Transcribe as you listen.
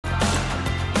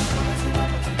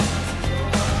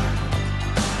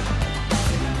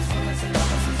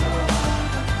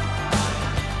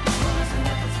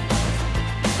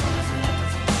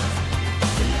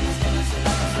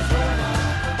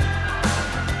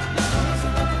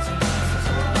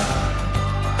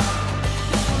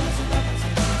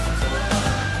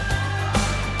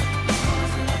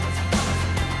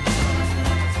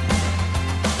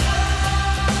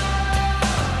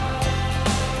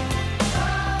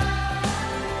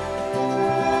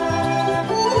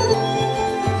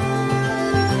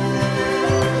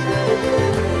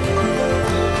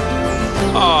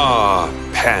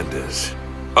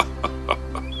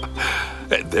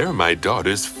my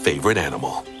daughter's favorite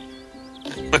animal.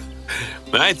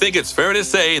 I think it's fair to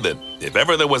say that if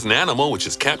ever there was an animal which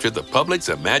has captured the public's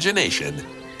imagination,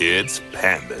 it's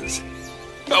pandas.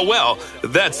 Oh, well,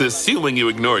 that's assuming you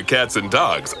ignore cats and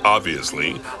dogs,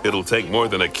 obviously. It'll take more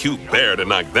than a cute bear to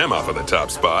knock them off of the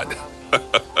top spot.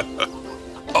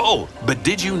 Oh, but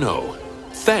did you know,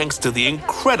 thanks to the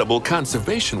incredible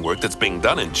conservation work that's being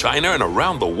done in China and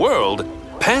around the world,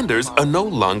 pandas are no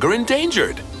longer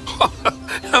endangered.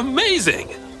 Amazing!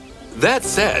 That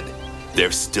said,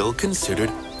 they're still considered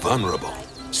vulnerable.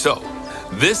 So,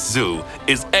 this zoo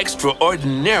is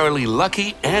extraordinarily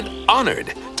lucky and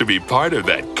honored to be part of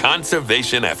that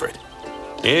conservation effort.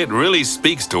 It really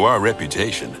speaks to our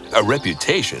reputation, a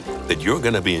reputation that you're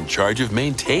going to be in charge of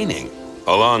maintaining,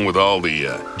 along with all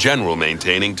the general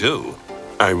maintaining too.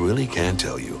 I really can't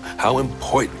tell you how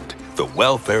important the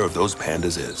welfare of those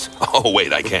pandas is. Oh,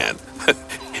 wait, I can.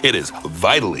 It is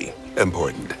vitally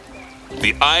important.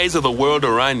 The eyes of the world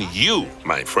are on you,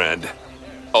 my friend.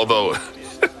 Although,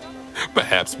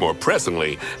 perhaps more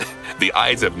pressingly, the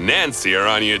eyes of Nancy are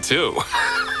on you too.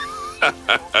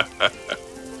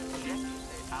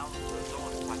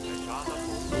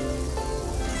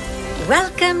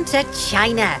 Welcome to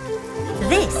China.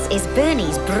 This is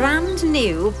Bernie's brand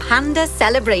new Panda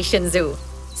Celebration Zoo.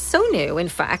 So new, in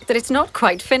fact, that it's not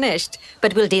quite finished,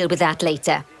 but we'll deal with that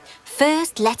later.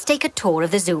 First, let's take a tour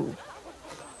of the zoo.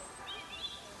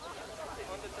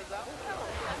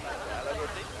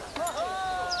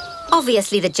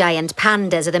 Obviously, the giant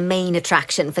pandas are the main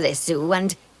attraction for this zoo,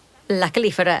 and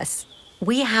luckily for us,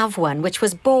 we have one which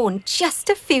was born just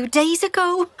a few days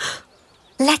ago.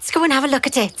 Let's go and have a look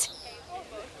at it.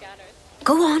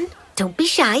 Go on, don't be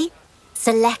shy.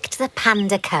 Select the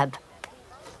panda cub.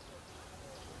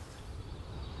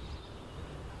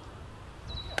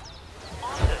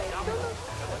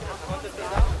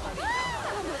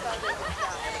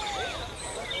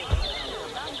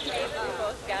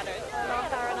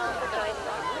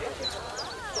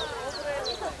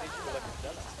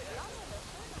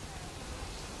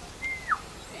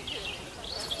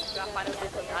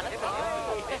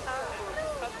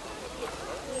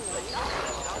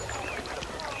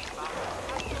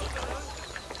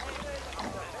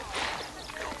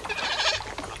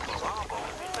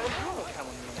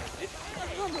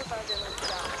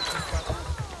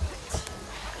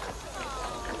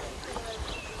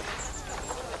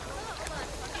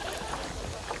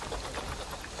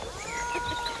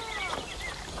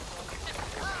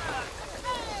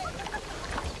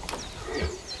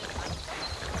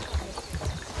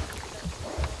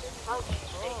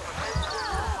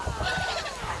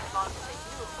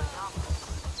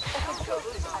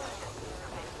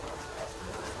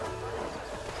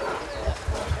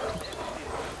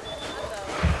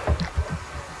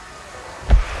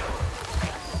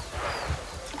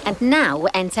 And now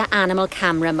enter animal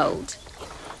camera mode.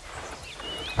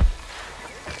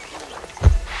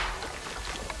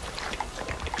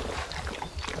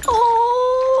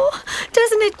 Oh,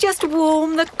 doesn't it just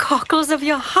warm the cockles of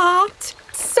your heart?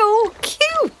 So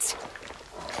cute!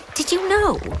 Did you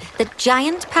know that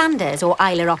giant pandas, or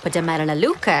Ailuropoda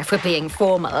melaleuca for being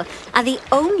formal, are the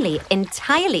only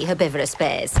entirely herbivorous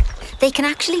bears? They can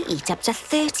actually eat up to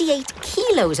 38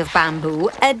 kilos of bamboo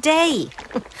a day.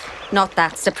 Not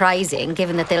that surprising,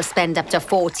 given that they'll spend up to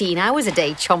 14 hours a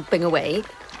day chomping away.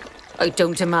 I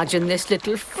don't imagine this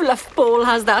little fluff ball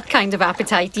has that kind of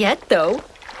appetite yet, though.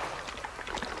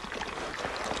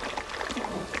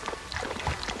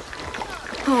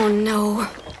 Oh no.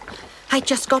 I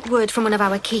just got word from one of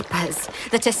our keepers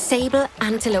that a sable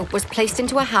antelope was placed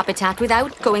into a habitat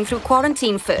without going through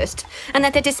quarantine first, and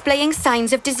that they're displaying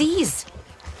signs of disease.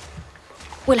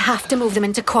 We'll have to move them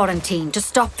into quarantine to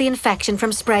stop the infection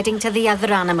from spreading to the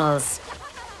other animals.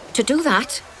 To do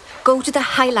that, go to the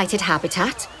highlighted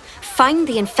habitat, find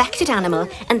the infected animal,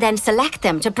 and then select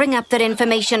them to bring up their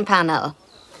information panel.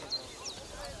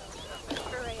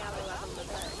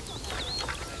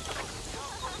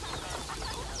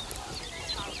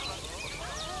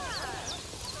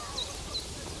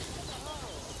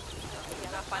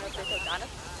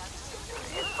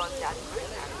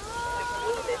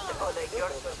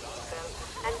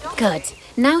 Good.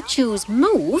 Now choose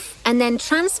Move and then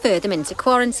transfer them into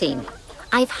quarantine.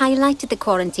 I've highlighted the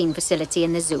quarantine facility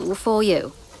in the zoo for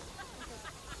you.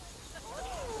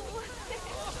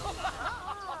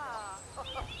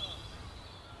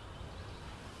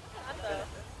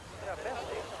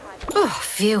 Oh,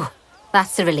 phew.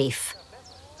 That's a relief.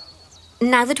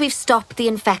 Now that we've stopped the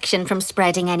infection from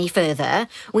spreading any further,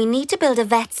 we need to build a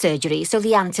vet surgery so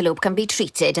the antelope can be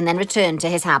treated and then returned to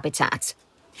his habitat.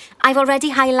 I've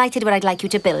already highlighted where I'd like you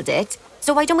to build it,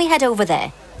 so why don't we head over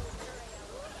there?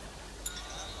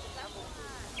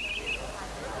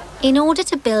 In order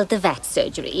to build the vet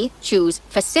surgery, choose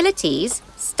Facilities,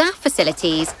 Staff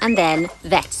Facilities, and then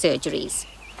Vet Surgeries.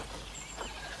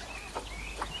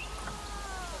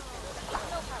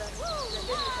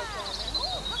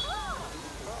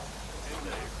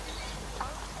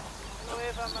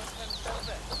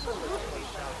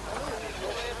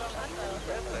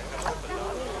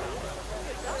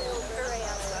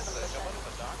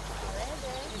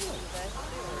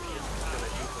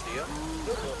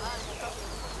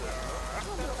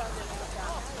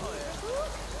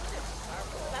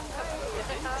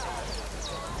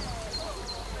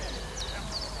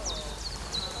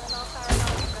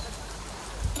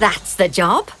 That's the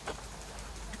job.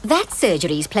 Vet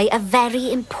surgeries play a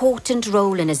very important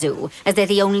role in a zoo, as they're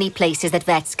the only places that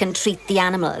vets can treat the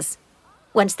animals.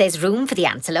 Once there's room for the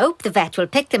antelope, the vet will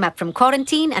pick them up from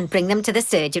quarantine and bring them to the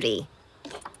surgery.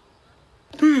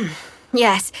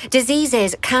 Yes,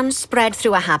 diseases can spread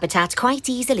through a habitat quite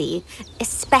easily,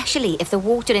 especially if the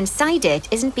water inside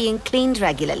it isn't being cleaned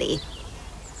regularly.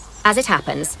 As it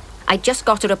happens, I just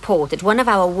got a report that one of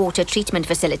our water treatment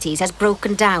facilities has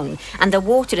broken down and the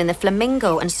water in the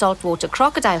flamingo and saltwater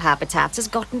crocodile habitats has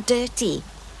gotten dirty.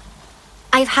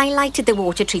 I've highlighted the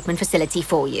water treatment facility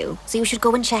for you, so you should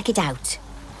go and check it out.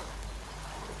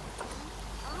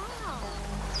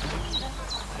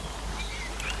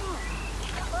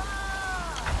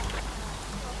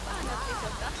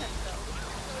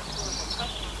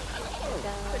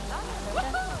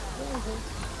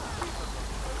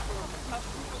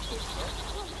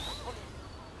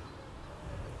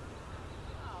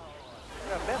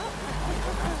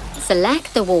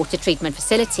 Select the water treatment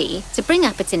facility to bring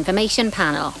up its information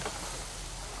panel.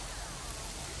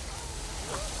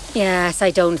 Yes, I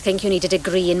don't think you need a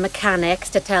degree in mechanics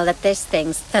to tell that this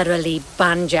thing's thoroughly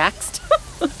banjaxed.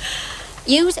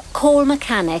 Use Call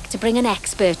Mechanic to bring an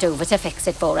expert over to fix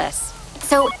it for us.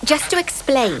 So, just to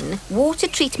explain, water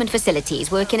treatment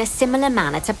facilities work in a similar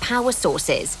manner to power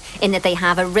sources, in that they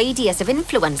have a radius of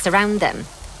influence around them.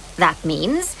 That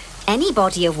means any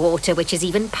body of water which is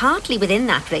even partly within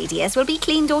that radius will be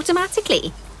cleaned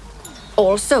automatically.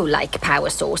 Also, like power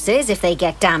sources, if they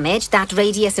get damaged, that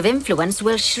radius of influence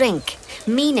will shrink,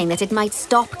 meaning that it might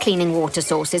stop cleaning water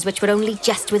sources which were only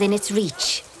just within its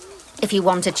reach. If you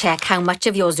want to check how much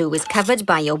of your zoo is covered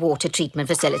by your water treatment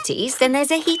facilities, then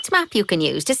there's a heat map you can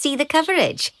use to see the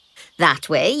coverage. That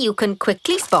way, you can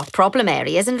quickly spot problem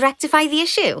areas and rectify the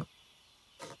issue.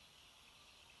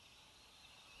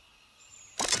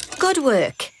 Good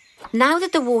work. Now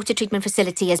that the water treatment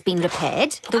facility has been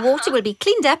repaired, the water will be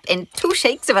cleaned up in 2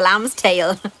 shakes of a lamb's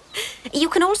tail. You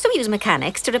can also use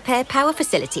mechanics to repair power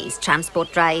facilities,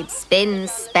 transport rides,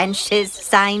 spins, benches,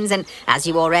 signs, and, as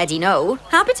you already know,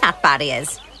 habitat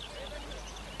barriers.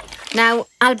 Now,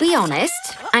 I'll be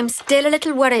honest, I'm still a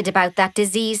little worried about that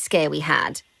disease scare we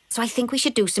had, so I think we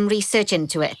should do some research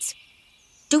into it.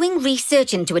 Doing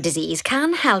research into a disease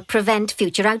can help prevent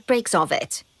future outbreaks of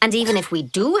it. And even if we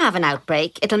do have an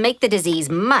outbreak, it'll make the disease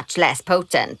much less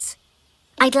potent.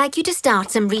 I'd like you to start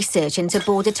some research into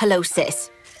bordetellosis.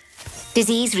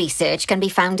 Disease research can be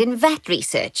found in vet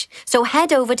research, so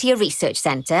head over to your research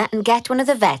centre and get one of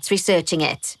the vets researching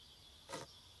it.